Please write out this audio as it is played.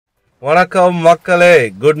Vanakkam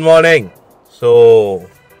makkale, good morning. So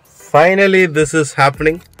finally this is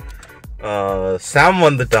happening. Sam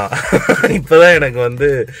வந்துட்டான். இப்போதான் எனக்கு வந்து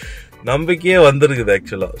நம்பிக்கையே வந்திருக்குது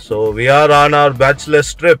actually. So we are on our bachelors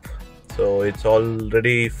trip. So it's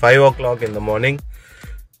already 5 o'clock in the morning.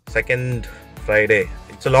 Second Friday.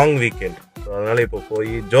 It's a long weekend. So அதனால இப்போ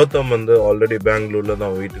போய் Jotham வந்து already பெங்களூர்ல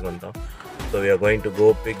தான் வீட்டுக்கு வந்தான். So we are going to go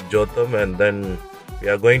pick Jotham and then we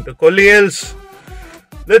are going to Kolli Hills.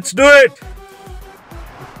 Let's do it!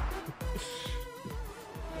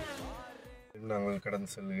 நாங்கள் கடந்து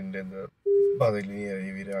செல்கின்ற இந்த பாதையிலேயே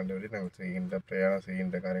வீராண்டவரை நாங்கள் செய்கின்ற பிரயாணம்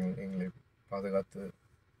செய்கின்ற காரியங்கள் எங்களை பாதுகாத்து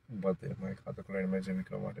பத்திரமாய் காத்துக்கொள்ள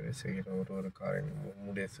ஜெபிக்கிற மாதிரி செய்கிற ஒரு காரியங்கள்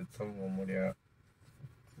உம்முடைய சித்தம் உம்முடைய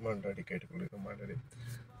மன்றாடி கேட்டுக்கொள்கிற மாதிரி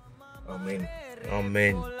ஆமேன்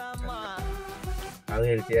ஆமேன் அது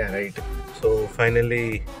எடுத்தியா ரைட். ஸோ ஃபைனலி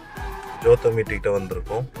ஜோதம் வீட்டுக்கிட்ட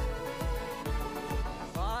வந்திருக்கோம்.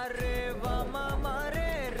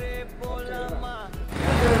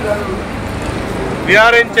 We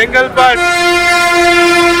are in Chengalpad.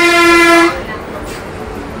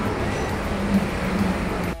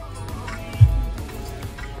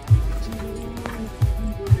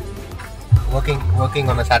 Working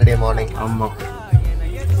on a Saturday morning. Amma.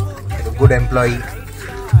 A good employee.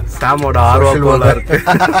 Sam oda arva pola irukku.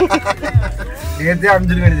 Nedhe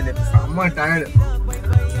anjirukku. Samma tired.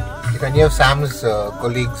 If any of Sam's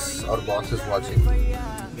colleagues or bosses watching,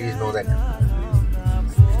 please know that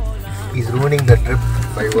he's ruining the trip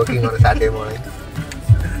by working on a Saturday morning.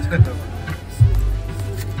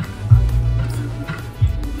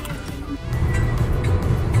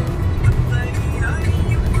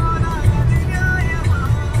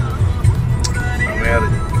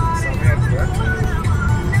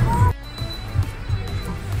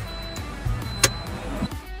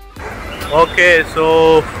 Okay, so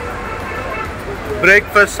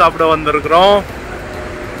breakfast சாப்பிட வந்திருக்கிறோம்.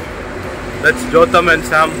 That's Jotham and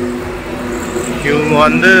Sam. இவங்க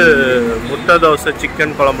வந்து முட்டை dosa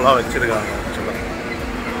chicken குழம்புலாம் வச்சிருக்காங்க.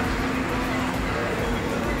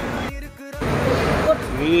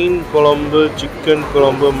 மீன் குழம்பு, chicken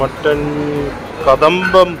குழம்பு, mutton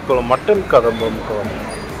கதம்பம் குழம்பு.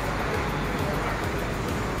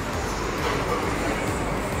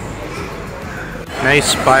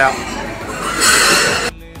 Nice paya.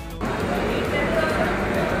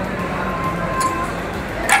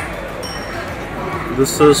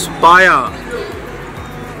 This is paya.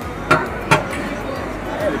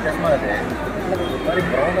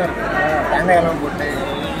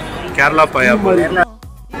 Kerala paya.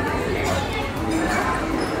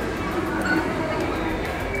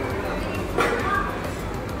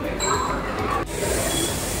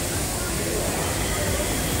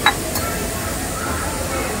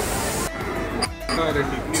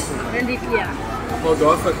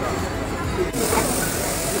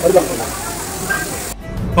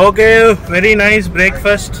 Okay, very nice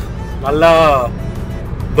breakfast. Nalla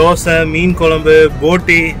dosa, meen kolambu,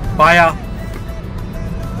 boti, paya.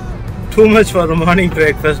 Too much for the morning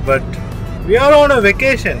breakfast, but we are on a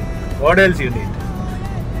vacation. What else you need?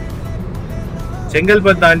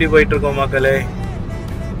 Chengalpad தாண்டி போயிட்டு இருக்கோம் மக்களே.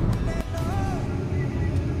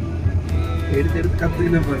 எடுத்து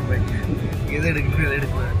கத்துக்கின பாருங்க. எதை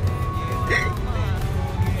எடுக்க.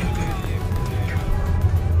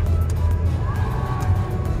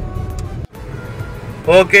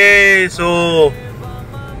 Okay, so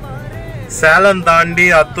Salem தாண்டி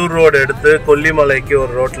Attur road எடுத்து கொல்லிமலைக்கு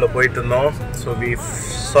ஒரு ரோட்ல போயிட்டு இருந்தோம். ஸோ we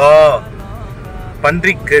saw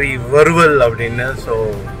பன்றிக்கறி வறுவல் அப்படின்னு. ஸோ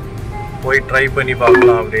போய் ட்ரை பண்ணி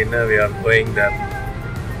பார்க்கலாம் அப்படின்னு we are going there.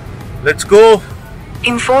 Let's go.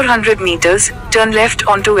 In 400 meters, turn left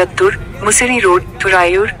onto Attur, Musiri Road,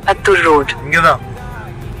 Thurayur, Attur Road. இங்கதான்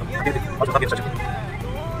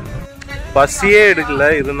பசியே எடுக்கல,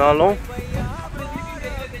 இருந்தாலும்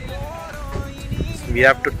we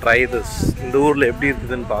have to try this. இந்த ஊர்ல எப்படி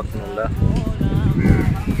இருக்குதுன்னு பார்க்கணும்ல.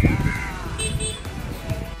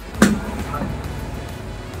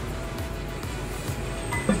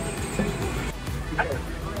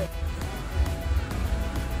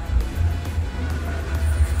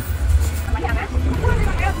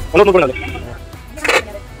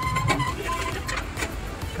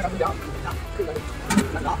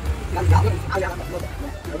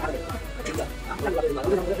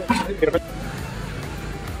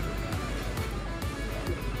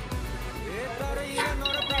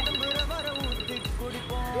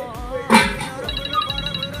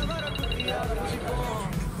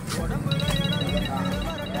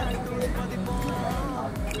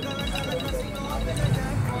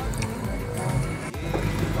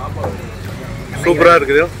 சூப்பரா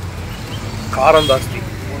இருக்குது. காரம் ஜாஸ்தி.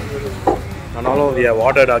 ஆனாலும் we have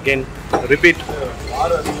ordered again. Repeat.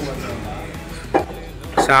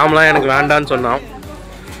 சாம்லாம் எனக்கு வேண்டான்னு சொன்னான்.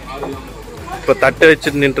 இப்போ தட்டு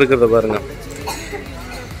வச்சுட்டு நின்றுருக்கிறத பாருங்க.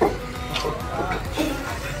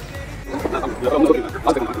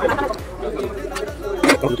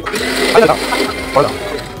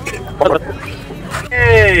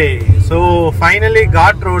 Hey, so finally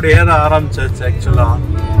Ghat Road ஏற ஆரம்பிச்சாச்சு ஆக்சுவலா.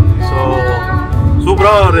 ஸோ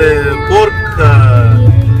சூப்பராக ஒரு போர்க்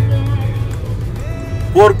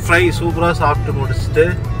ஃப்ரை சூப்பராக சாப்பிட்டு முடிச்சுட்டு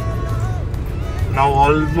now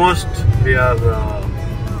almost we are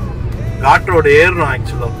Ghat Road ஏறுறோம்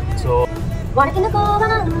ஆக்சுவலா. So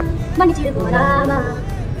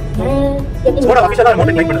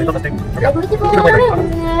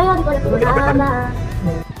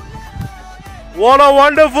what a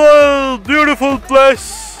wonderful beautiful place.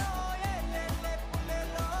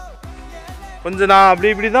 கொஞ்சம் நான் அப்படி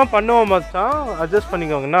இப்படி தான் பண்ணுவோம் மச்சான், adjust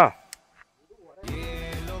பண்ணிக்கோங்கண்ணா.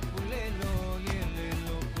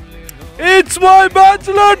 It's my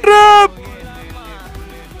bachelor trip.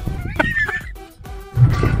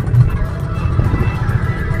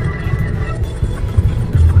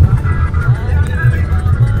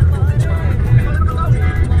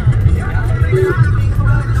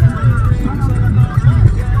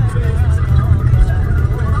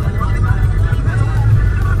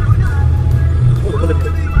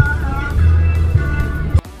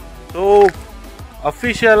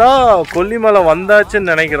 அஃபிஷியலாக கொல்லிமலை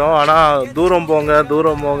வந்தாச்சுன்னு நினைக்கிறோம். ஆனால் தூரம்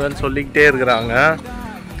போங்கன்னு சொல்லிக்கிட்டே இருக்கிறாங்க.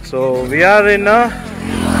 So we are in a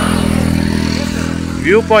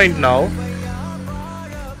view point now.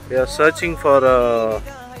 We are searching for a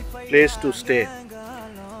place to stay.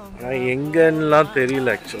 ஆனால் எங்கன்னுலாம்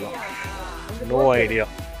தெரியல ஆக்சுவலாக. No idea.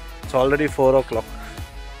 It's already 4 o'clock.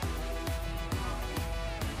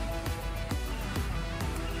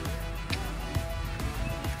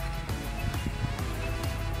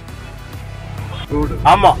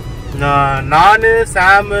 ஆமாம், நான்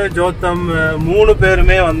சாம் ஜோத்தம் 3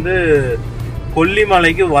 பேருமே வந்து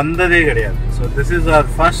கொல்லிமலைக்கு வந்ததே கிடையாது. So this is our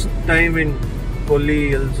first time in Kolli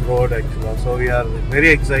hills road ஆக்சுவலாக. So we are very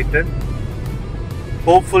excited.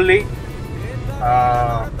 Hopefully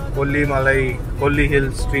Kolli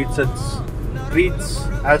hills treats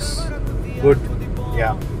as good.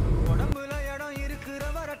 Yeah,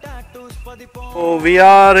 so we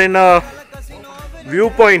are in a view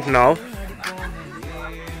point now.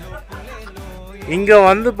 இங்கே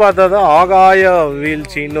வந்து பார்த்தா தான் ஆகாய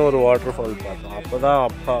வீழ்ச்சின்னு ஒரு வாட்டர் ஃபால் பார்த்தோம். அப்போ தான்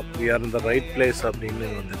அப்பா we are in the right place அப்படின்னு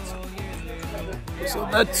வந்துச்சு. So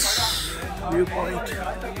that's view point.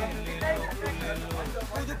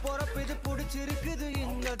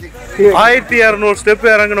 1200 step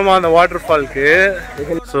இறங்கணுமா அந்த water ஃபால்க்கு.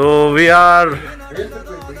 So we are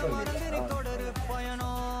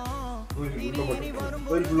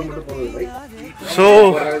so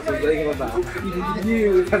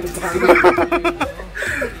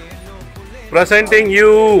presenting you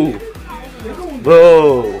the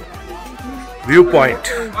viewpoint.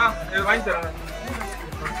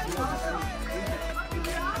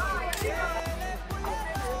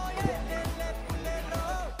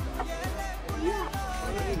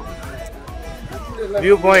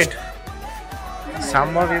 Viewpoint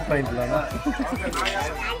sama viewpoint la na.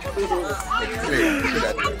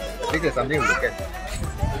 This is something to look at.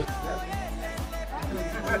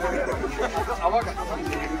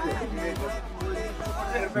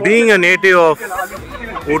 Being a native of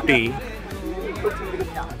Ooty,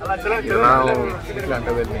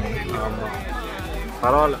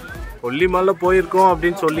 பரவாயில்ல, கொல்லிமலை போயிருக்கோம்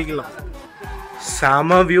அப்படின்னு சொல்லிக்கலாம். செம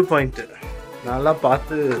view point, நல்லா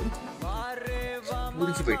பார்த்து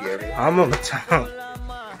முடிச்சு போயிட்டியா? ஆமா மச்சான்.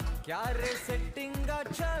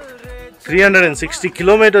 360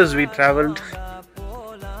 kilometers we traveled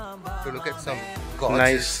to look at some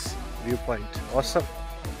nice viewpoint. Awesome,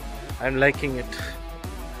 I'm liking it.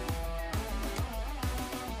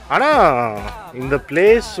 ஆனா இந்த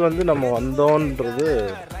பிளேஸ் வந்து நம்ம வந்தோன்றது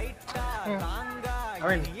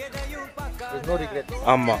no regret.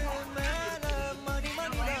 ஆமா.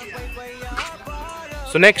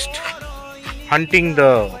 So next, hunting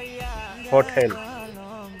the hotel.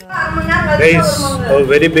 Guys, a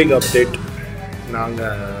very big update.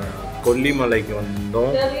 நாங்கள் கொல்லிமலைக்கு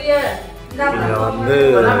வந்தோம். இங்கே வந்து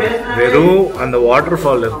வெறும் அந்த வாட்டர்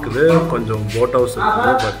ஃபால் இருக்குது, கொஞ்சம் போட் ஹவுஸ்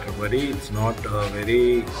இருக்குது. But very it's not very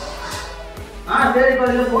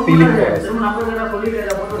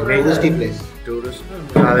tourist.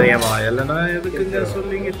 அதை என் வாயல்னா எதுக்குங்க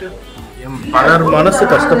சொல்லிக்கிட்டு பலர் மனசு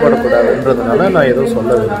கஷ்டப்படக்கூடாதுன்றதுனால நான் எதுவும்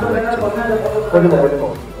சொல்ல விரும்பல.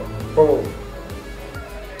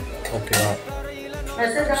 ஓகேவா?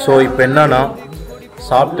 ஸோ இப்போ என்னன்னா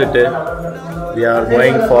சாப்பிட்டுட்டு we are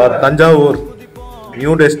going for Tanjavur.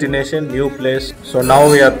 New destination, new place. So now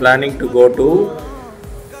we are planning to go to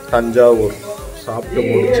Tanjavur. சாப்பிட்டு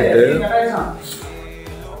முடிச்சுட்டு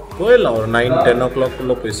போயிடலாம். ஒரு 9-10 o'clock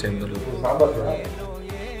குள்ள போய் சேர்ந்துடலாம்.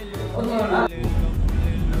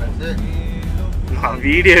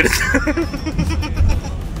 வீடியோ எடுத்து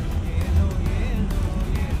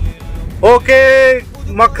ஓகே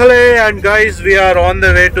மக்களே and guys, we are on the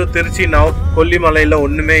way to Tirchi now. கொல்லிமலையில்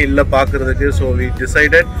ஒன்றுமே இல்லை பார்க்குறதுக்கு. So we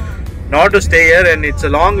decided not to stay here and it's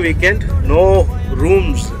a long weekend. No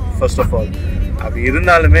rooms first of all. அப்படி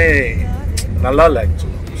இருந்தாலுமே நல்லா இல்லை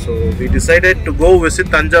actually. So we decided to go visit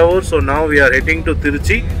Tanjavur. So now we are heading to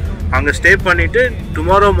Tirchi. அங்கே stay பண்ணிவிட்டு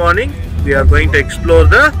tomorrow morning we are going to explore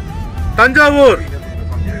the Tanjavur.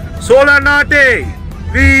 சோழநாட்டே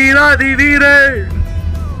வீராதி வீரர்.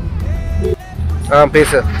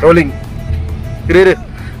 பேசு rolling.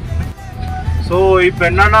 So இப்போ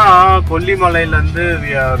என்னன்னா கொல்லிமலையிலேருந்து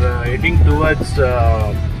we are heading towards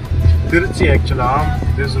Trichy. ஆக்சுவலாக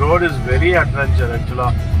this road is very adventure.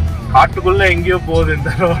 ஆக்சுவலாக காட்டுக்குள்ளே எங்கேயோ போகுது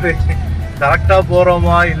இந்த ரோடு. கரெக்டாக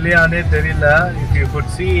போகிறோமா இல்லையானே தெரியல. If you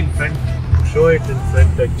good see in front, show it in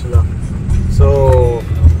front actually. So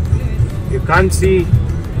you can't see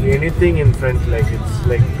anything in front, like it's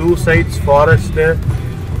like two sides forest.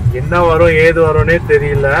 என்ன வரும் ஏது வரும்னே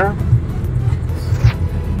தெரியல.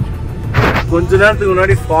 கொஞ்ச நேரத்துக்கு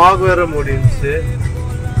முன்னாடி ஃபாக் வேற முடிஞ்சுச்சு,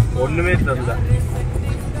 ஒண்ணுமே தெரியல.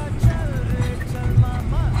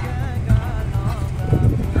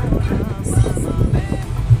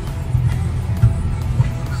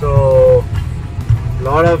 So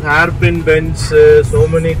lot of hairpin bends, so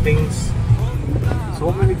many things.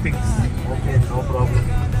 Okay, no problem.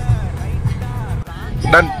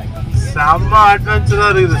 Done. செம்ம அட்வென்ச்சரா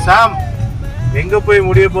இருக்குது சாம். எங்க போய்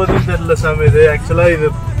முடிய போகுதுன்னு தெரியல சாம். இது ஆக்சுவலா இது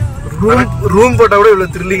ரூம் போட்டா கூட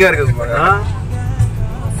இவ்வளவு த்ரில்லிங்கா இருக்குது.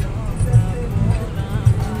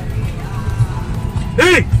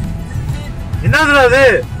 ஏய் என்னதுடா அது?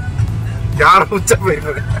 யார உச்ச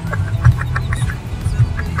போயிருக்கு.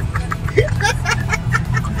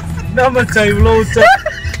 என்ன மச்சான் இவ்வளோ உச்சா?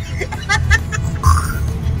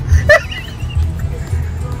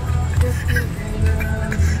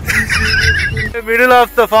 Middle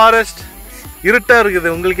of the forest. இருட்டா இருக்குது,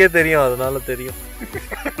 உங்களுக்கே தெரியும், அதனால தெரியும்.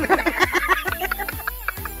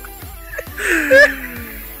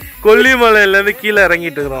 கொல்லிமலையில இருந்து கீழே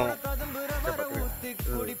இறங்கிட்டு இருக்கிறோம்.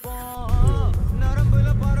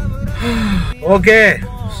 ஓகே,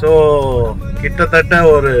 ஸோ கிட்டத்தட்ட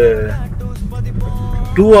ஒரு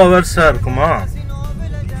 2 hours இருக்குமா.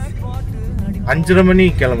 5:30 மணி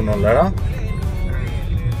கிளம்பணும்லடா.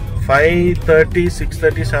 5:30,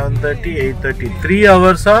 6:30, 7:30, 8:30, 3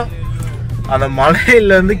 hours அந்த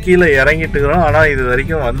மலையிலேருந்து கீழே இறங்கிட்டு இருக்கிறோம். ஆனால் இது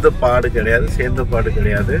வரைக்கும் வந்த பாடு கிடையாது, சேர்ந்த பாடு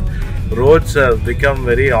கிடையாது. ரோட்ஸ் பிகம்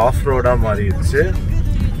வெரி ஆஃப் ரோடாக மாறிடுச்சு.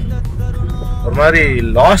 ஒரு மாதிரி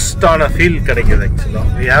லாஸ்ட் ஆன ஃபீல் கிடைக்குது.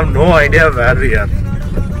 ஆக்சுவலாக we have no idea where we are.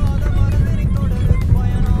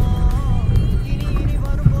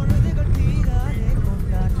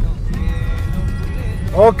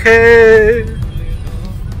 Okay,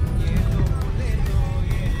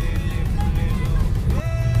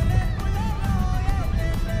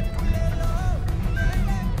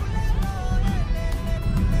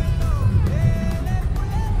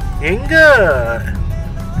 எங்க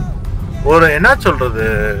ஒரு என்ன சொல்றது,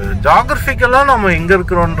 ஜியோகிராபிக்கலா நம்ம எங்க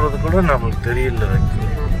இருக்கிறோம்ன்றது கூட நமக்கு தெரியல.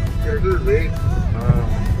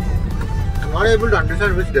 I'm not able to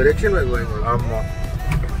understand which direction we're going on. ஆமா,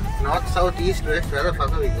 North, south, east, west, where the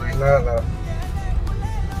fuck are we going? No.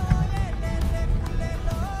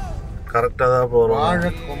 கரெக்டா தான் போறோம்.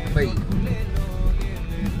 வாழக்கொம்பை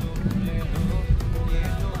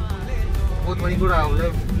 9 மணி கூட ஆகல,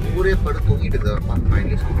 ஊரே படுத்து தூங்கிட்டு இருந்தப்பா.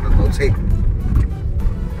 Finally Soman out side.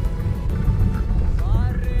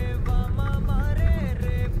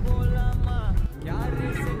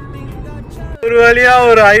 ஒரு வழியா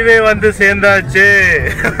ஒரு ஹைவே வந்து சேர்ந்தாச்சு.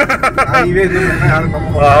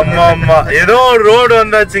 ஆமா, ஏதோ ஒரு ரோடு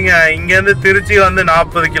வந்தாச்சுங்க. இங்க இருந்து திருச்சி வந்து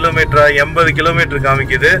 40 கிலோமீட்டர் 80 கிலோமீட்டர்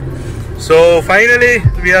காமிக்குது. So finally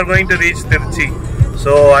we are going to reach Tirchi.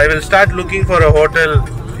 So I will start looking for a hotel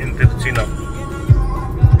in Tirchi now.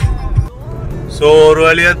 So ஒரு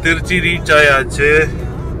வழியா திருச்சி ரீச் ஆயாச்சு.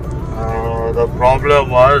 The problem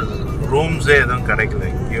was rooms எதுவும் கிடைக்கல.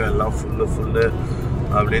 இங்கே எல்லாம் ஃபுல்லு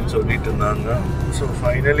அப்படின்னு சொல்லிட்டு இருந்தாங்க. So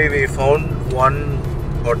finally we found one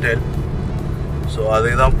hotel. So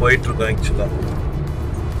அதுக்கு தான் போயிட்டுருக்கோம். ஆக்சுவலாக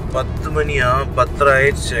 10 மணியா 10:30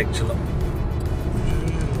 ஆயிடுச்சு ஆக்சுவலாக.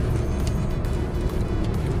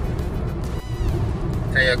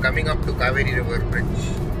 So you're coming up to Kaveri River Bridge.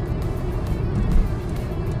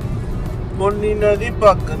 Ponni நதி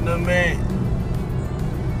பார்க்கணுமே.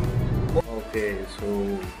 Okay, so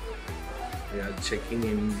we are checking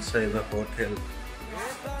inside the hotel.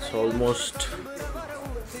 It's almost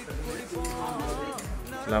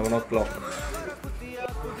 11 o'clock.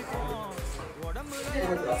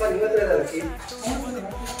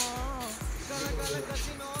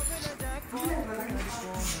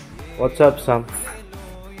 What's up, Sam?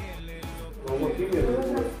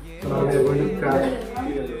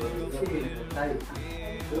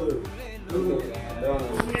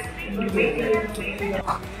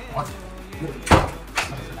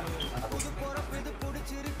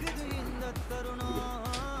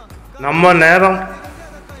 நம்ம நேரம்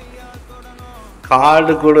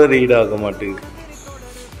கார்டு கூட ரீட் ஆக மாட்டேங்குது.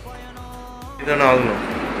 இதான் ஆகணும்.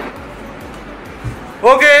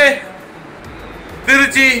 Okay,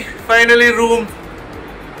 Trichy finally room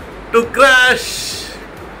to crash.